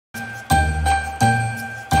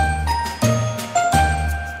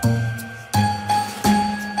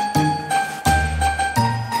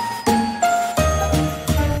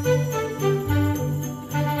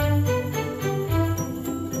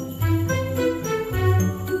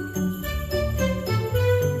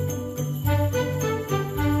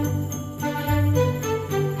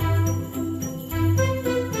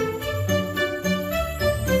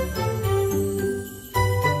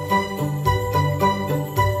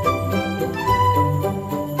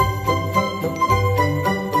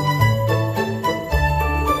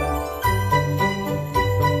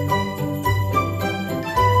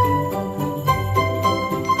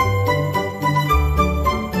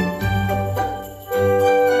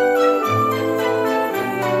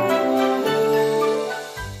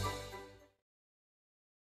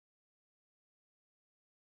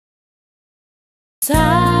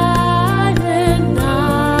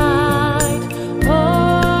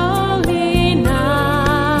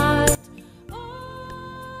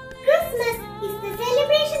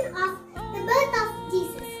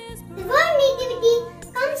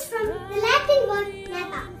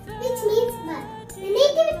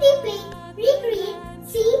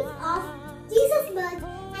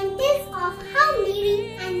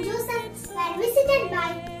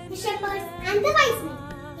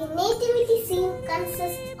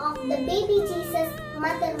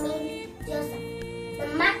the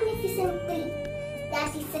Magnificent Three.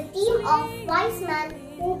 That is a team of wise men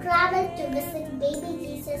who traveled to visit baby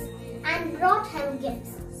Jesus and brought him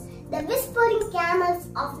gifts. The whispering camels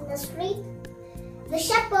of the street, the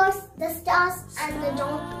shepherds, the stars and the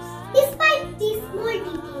donkeys. Despite these small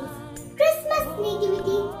details, Christmas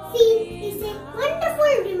nativity scene is a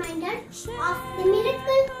wonderful reminder of the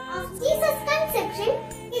miracle of Jesus' conception,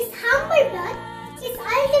 his humble birth, his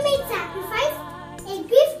ultimate sacrifice, a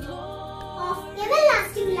gift of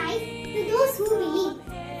everlasting life to those who believe.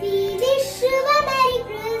 We wish you a Merry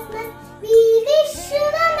Christmas. We wish you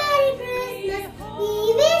a Merry Christmas. We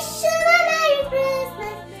wish you a Merry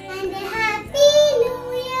Christmas and a Happy New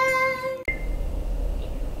Year.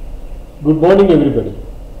 Good morning, everybody.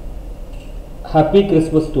 Happy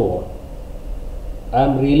Christmas to all. I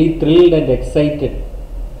am really thrilled and excited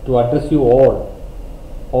to address you all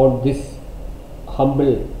on this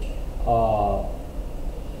humble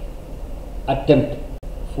attempt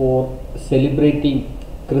for celebrating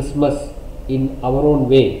Christmas in our own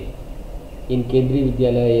way in Kendriya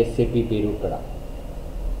Vidyalaya SAP Perukada.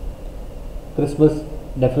 Christmas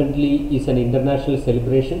definitely is an international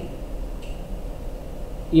celebration.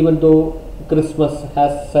 Even though Christmas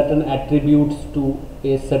has certain attributes to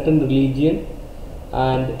a certain religion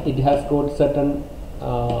and it has got certain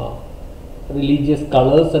religious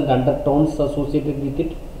colors and undertones associated with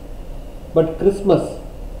it, but Christmas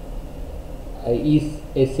is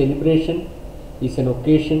a celebration, is an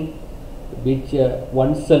occasion which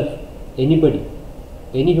oneself, anybody,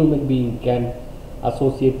 any human being can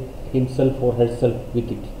associate himself or herself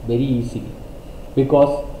with it very easily,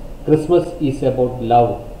 because Christmas is about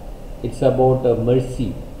love, it's about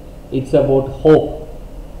mercy, it's about hope,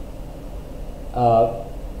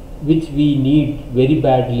 which we need very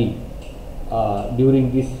badly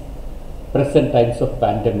during these present times of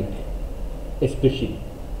pandemic especially.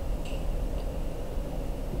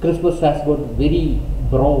 Christmas has got very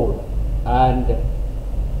broad and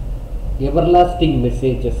everlasting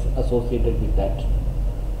messages associated with that.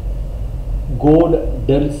 God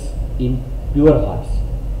dwells in pure hearts.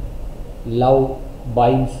 Love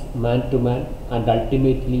binds man to man and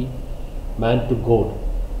ultimately man to God.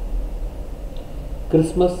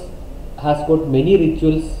 Christmas has got many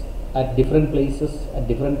rituals at different places, at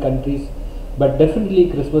different countries, but definitely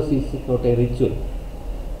Christmas is not a ritual.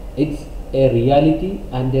 It's a reality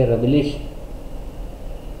and a revelation.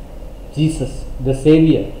 Jesus, the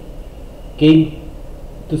Savior, came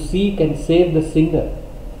to seek and save the sinner,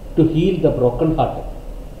 to heal the brokenhearted.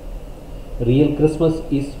 Real Christmas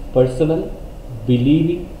is personal,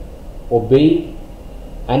 believing, obeying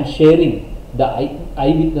and sharing the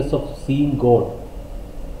eyewitness of seeing God.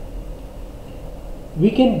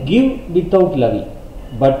 We can give without loving,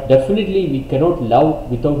 but definitely we cannot love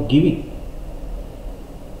without giving.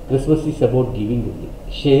 Christmas is about giving only,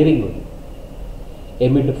 sharing only.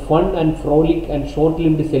 Amid fun and frolic and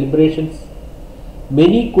short-lived celebrations,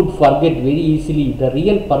 many could forget very easily the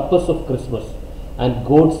real purpose of Christmas and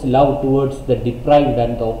God's love towards the deprived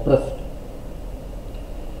and the oppressed.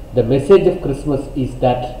 The message of Christmas is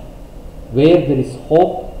that where there is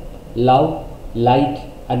hope, love,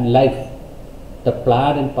 light and life, the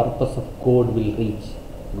plan and purpose of God will reach.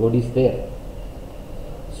 God is there.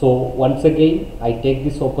 So once again, I take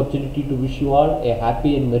this opportunity to wish you all a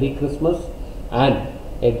happy and Merry Christmas and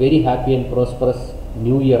a very happy and prosperous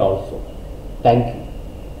New Year also. Thank you.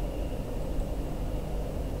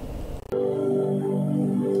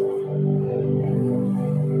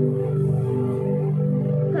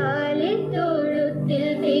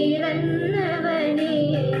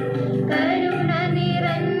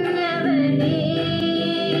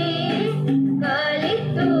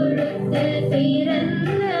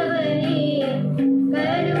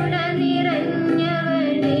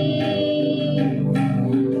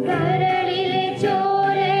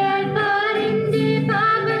 ചോരയാൽ പാറിന്റെ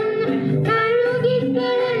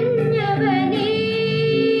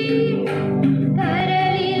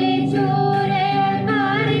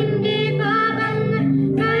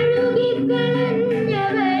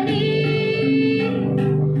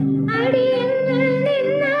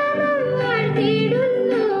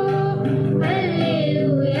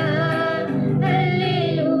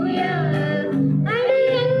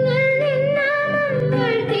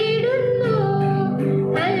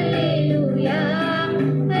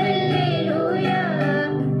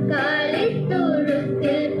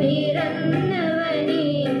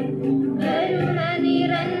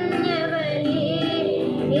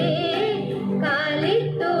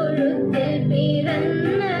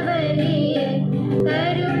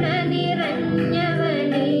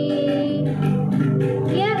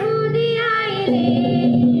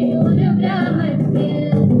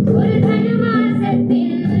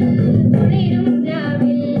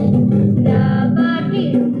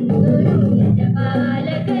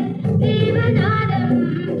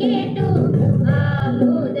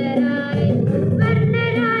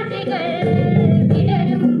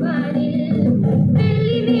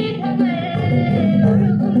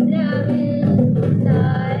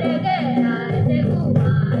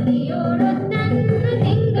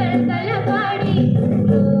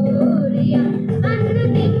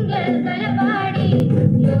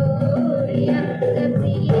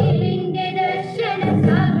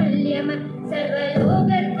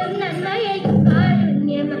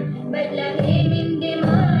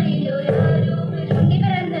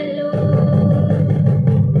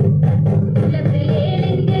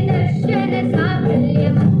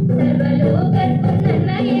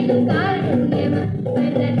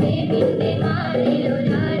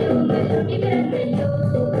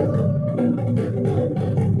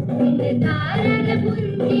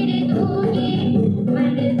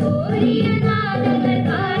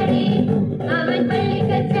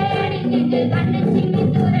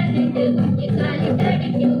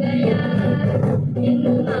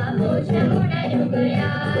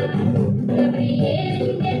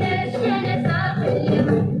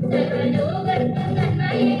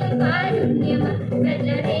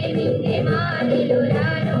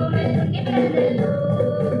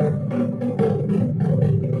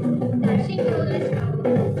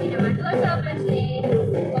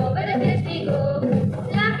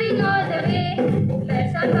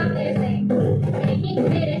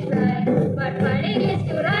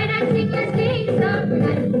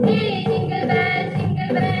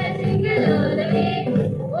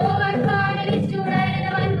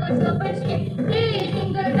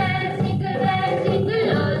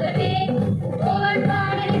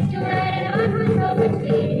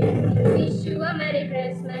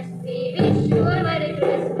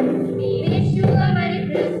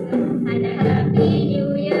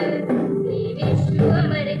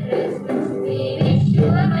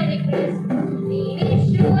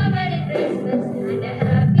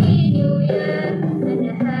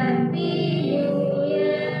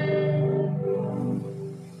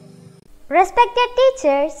Respected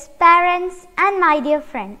teachers, parents and my dear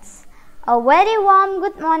friends, a very warm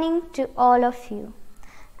good morning to all of you.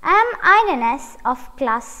 I am Ines of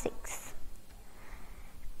class 6.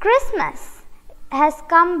 Christmas has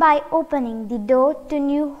come by opening the door to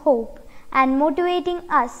new hope and motivating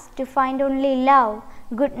us to find only love,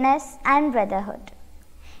 goodness and brotherhood.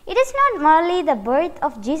 It is not merely the birth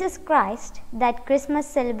of Jesus Christ that Christmas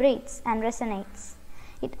celebrates and resonates.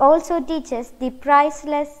 It also teaches the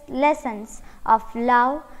priceless lessons of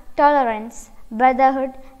love, tolerance,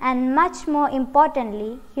 brotherhood, and much more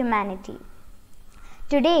importantly, humanity.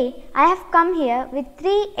 Today, I have come here with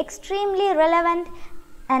 3 extremely relevant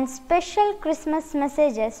and special Christmas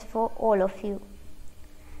messages for all of you.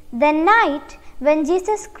 The night when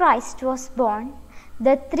Jesus Christ was born,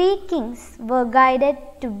 the 3 kings were guided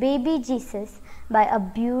to baby Jesus by a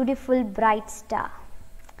beautiful bright star.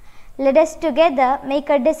 Let us together make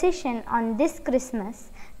a decision on this Christmas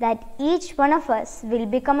that each one of us will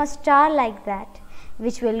become a star like that,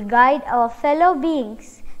 which will guide our fellow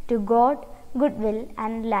beings to God, goodwill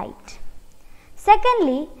and light.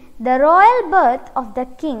 Secondly, the royal birth of the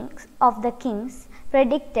kings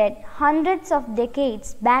predicted hundreds of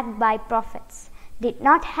decades back by prophets did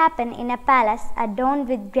not happen in a palace adorned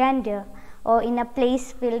with grandeur or in a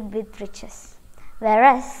place filled with riches,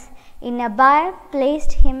 whereas in a byre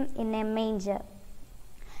placed him in a manger.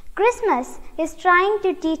 Christmas is trying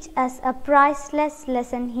to teach us a priceless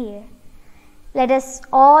lesson here. Let us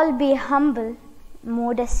all be humble,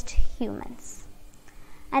 modest humans.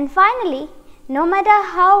 And finally, no matter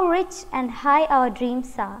how rich and high our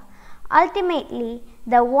dreams are, ultimately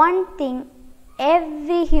the one thing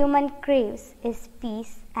every human craves is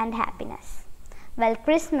peace and happiness. Well,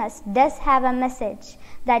 Christmas does have a message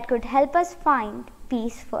that could help us find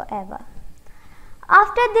peace forever.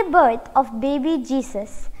 After the birth of baby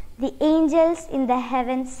Jesus, the angels in the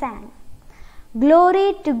heavens sang,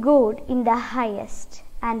 "Glory to God in the highest,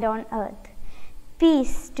 and on earth,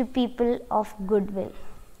 peace to people of good will."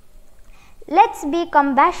 Let's be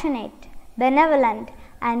compassionate, benevolent,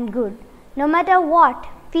 and good. No matter what,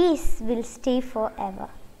 peace will stay forever.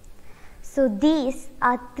 So these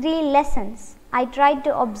are 3 lessons I tried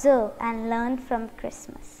to observe and learn from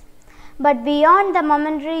Christmas. But beyond the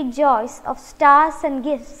momentary joys of stars and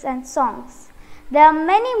gifts and songs, there are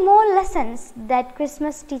many more lessons that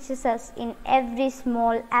Christmas teaches us in every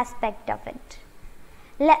small aspect of it.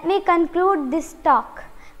 Let me conclude this talk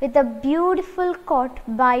with a beautiful quote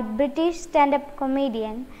by British stand-up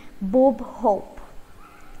comedian Bob Hope.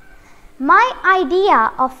 "My idea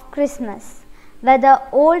of Christmas, whether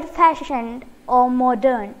old-fashioned or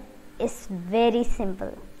modern, is very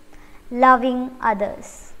simple: loving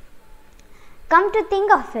others." Come to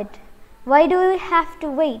think of it, why do we have to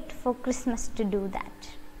wait for Christmas to do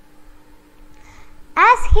that?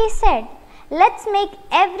 As he said, let's make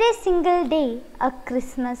every single day a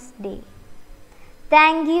Christmas day.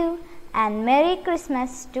 Thank you and Merry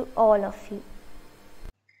Christmas to all of you.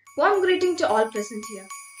 Warm greeting to all present here.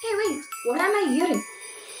 Hey wait, what am I hearing?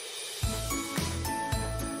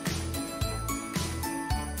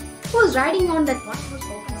 Who's riding on that one-horse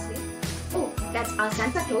open sleigh? Oh, that's our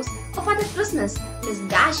Santa Claus or Father Christmas in his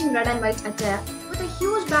dashing red and white attire with a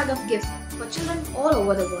huge bag of gifts for children all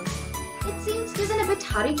over the world. It seems he's in a bit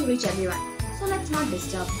hurry to reach everyone, so let's not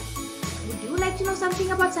disturb him. Would you like to know something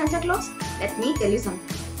about Santa Claus? Let me tell you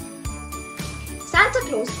something. Santa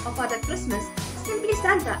Claus or Father Christmas Simply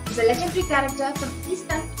Santa is a legendary character from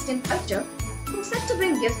Eastern culture who is said to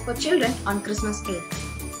bring gifts for children on Christmas Eve.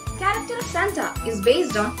 Character of Santa is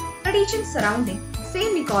based on traditions surrounding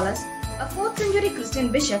Saint Nicholas, a 4th century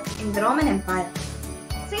Christian bishop in the Roman Empire.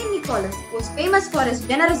 Saint Nicholas was famous for his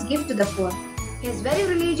generous gift to the poor. He is very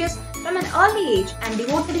religious from an early age and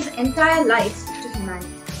devoted his entire life to humanity.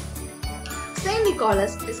 Saint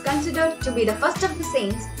Nicholas is considered to be the first of the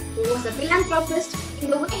saints who was a philanthropist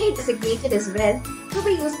in the way he designated his wealth to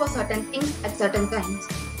be used for certain things at certain times.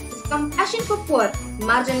 His compassion for poor,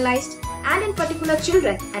 marginalized, and in particular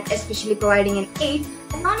children, and especially providing an aid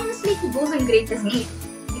anonymously to those in greatest need,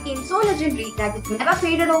 became so legendary that it never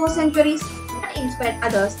faded over centuries but inspired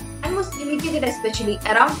others and was imitated especially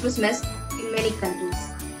around Christmas in many countries.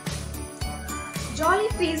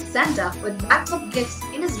 Jolly-faced Santa with bags of gifts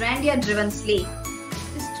in his reindeer-driven sleigh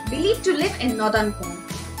is believed to live in northern Poland.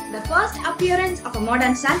 The first appearance of a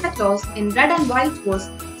modern Santa Claus in red and white was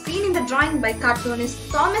seen in the drawing by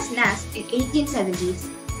cartoonist Thomas Nast in 1870s.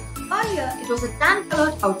 Earlier, it was a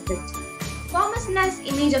tan-colored outfit. Thomas Nast's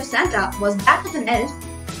image of Santa was that of an elf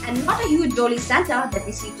and not a huge jolly Santa that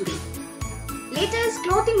we see today. Later, his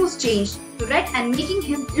clothing was changed to red and making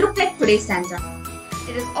him look like today's Santa.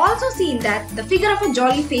 It is also seen that the figure of a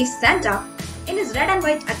jolly-faced Santa in his red and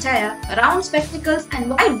white attire, round spectacles and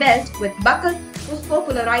white belt with buckle was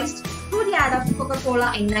popularized through the ad of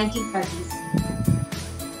Coca-Cola in 1930s.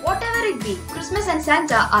 Whatever it be, Christmas and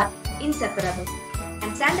Santa are inseparable.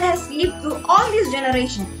 And Santa has lived through all these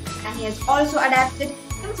generations and he has also adapted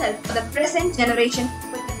himself for the present generation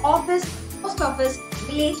with the office, post office,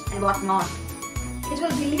 village and whatnot. It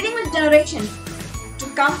will be living with generations to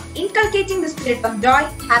come, inculcating the spirit of joy,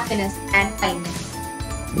 happiness and kindness.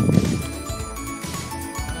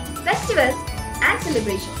 Festivals and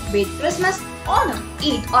celebrations, be it Christmas, Onam,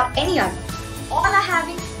 Eid or any other, all are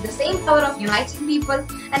having the same power of uniting people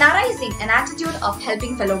and arising an attitude of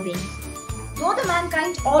helping fellow beings. Though the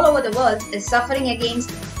mankind all over the world is suffering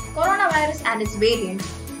against coronavirus and its variants,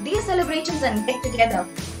 these celebrations and get-together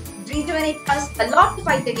rejuvenate us a lot to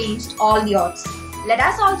fight against all the odds. Let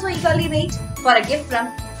us also eagerly wait for a gift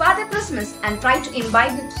from Father Christmas and try to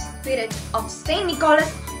imbibe the spirit of Saint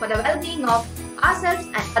Nicholas for the well-being of ourselves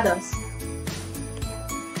and others.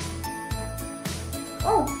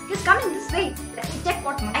 Oh, he's coming this way. Let me check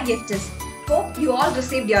what my gift is. Hope you all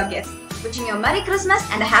received your gifts. Wishing you a Merry Christmas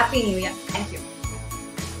and a Happy New Year. Thank you.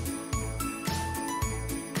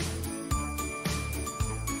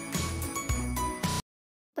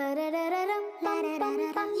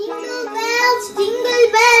 Jingle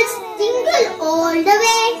bells, jingle all the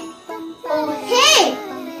way. Oh hey,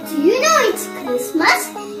 do you know it's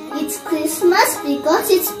Christmas? It's Christmas because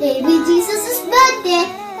it's baby Jesus' birthday.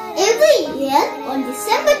 Every year on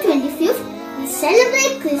December 25th, we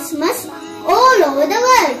celebrate Christmas all over the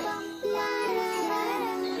world.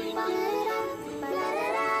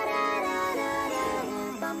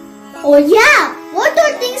 Oh yeah, what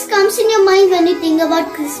all things comes in your mind when you think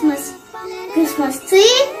about Christmas? Christmas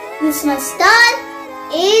tree, Christmas star,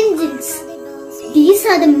 angels. These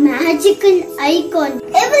are the magical icons.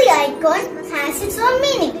 Every icon has its own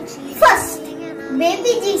meaning. First,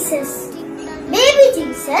 baby Jesus. Baby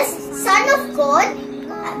Jesus, Son of God,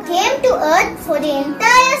 came to earth for the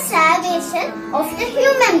entire salvation of the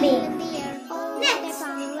human being. Next,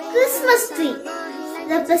 Christmas tree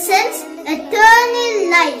represents eternal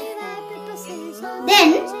life.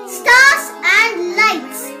 Then, stars and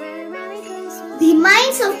lights.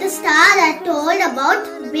 Reminds of the star that told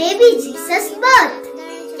about baby Jesus' birth.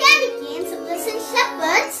 Candy canes represent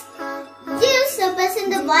shepherds. Gifts represent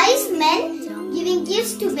the wise men giving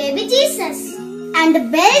gifts to baby Jesus. And the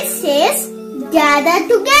bell says, gather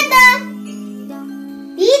together.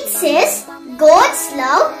 Each says, God's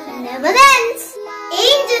love never ends.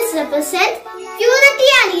 Angels represent purity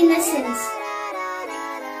and innocence.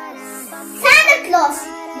 Santa Claus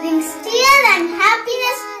brings cheer and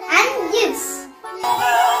happiness and gifts.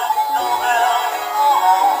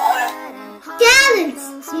 Carols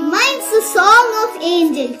reminds the song of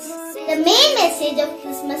angels. The main message of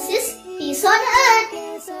Christmas is peace on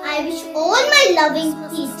earth. I wish all my loving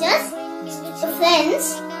teachers,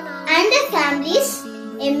 friends and their families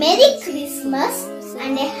a Merry Christmas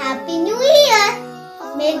and a Happy New Year.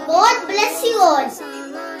 May God bless you all.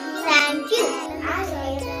 Thank you.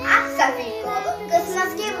 आप सभी को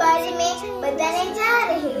Christmas के बारे में बताने जा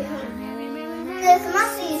रही हूँ।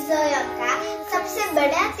 क्रिसमस ईसाइयों का सबसे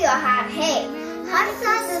बड़ा त्योहार है। हर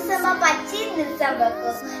साल दिसंबर 25 दिसंबर को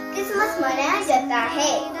क्रिसमस मनाया जाता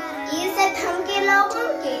है। ईसा धर्म के लोगों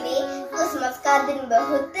के लिए क्रिसमस का दिन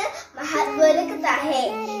बहुत महत्व रखता है।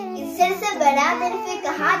 ईश्वर से बड़ा दिन भी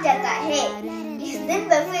कहा जाता है। इस दिन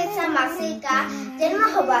प्रभु ईसा मसीह का जन्म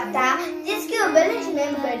हुआ था, जिसके उपलक्ष्य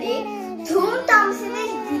में बड़े धूमधाम से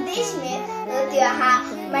देश विदेश में त्योहार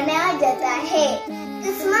मनाया जाता है।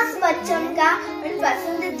 क्रिसमस बच्चों का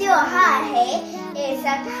मनपसंद त्योहार है।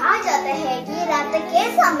 ऐसा कहा जाता है कि रात के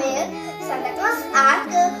समय सांता क्लॉज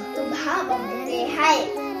आकर उपहार बांटते हैं।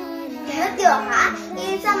 यह त्योहार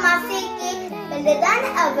ईसा मसीह के बलिदान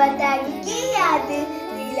अवतार की याद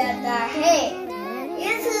दिलाता है।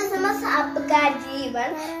 इस क्रिसमस आपका जीवन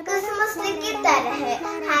क्रिसमस ट्री की तरह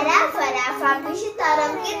हरा भरा फूल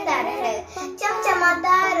सितारों की तरह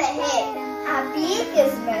चमचमाता रहे। Happy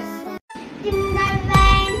Christmas. Jingle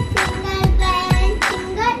bells,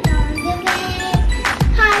 jingle all the way.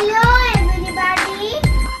 Hello everybody,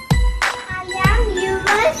 I am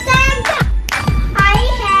your Santa. I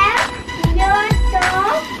have lots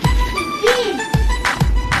of gifts.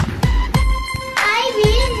 I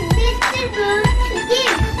will distribute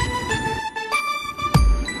gifts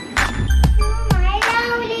to my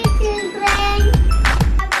lovely children.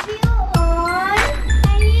 Love you all.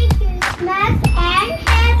 Merry Christmas and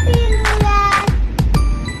Happy New Year.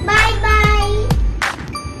 Bye bye.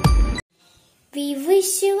 We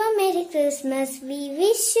wish you a Merry Christmas. We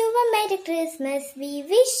wish you a Merry Christmas. We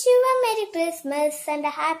wish you a Merry Christmas and a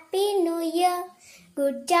Happy New Year.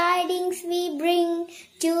 Good tidings we bring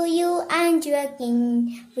to you and your King.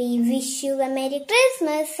 We wish you a Merry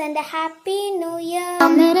Christmas and a Happy New Year.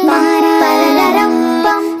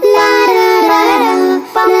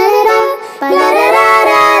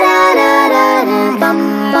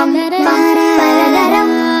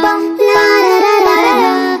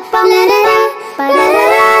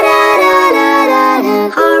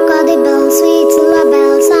 Hark all the bells, sweet silver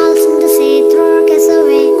bells, all seem to say, throw our cares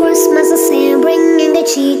away. Christmas is here, bringing the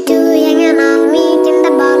cheer to young and all, meeting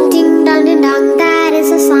the ball, ding dong ding dong. That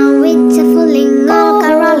is a song which is fooling, all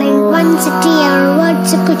caroling. One city or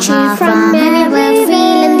words you could cheer from everywhere,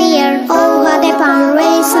 feel in the air. Oh, how they pound,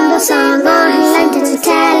 raising the song on, lantern to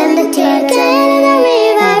tell in the tear. Get in the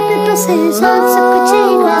river, people sing songs.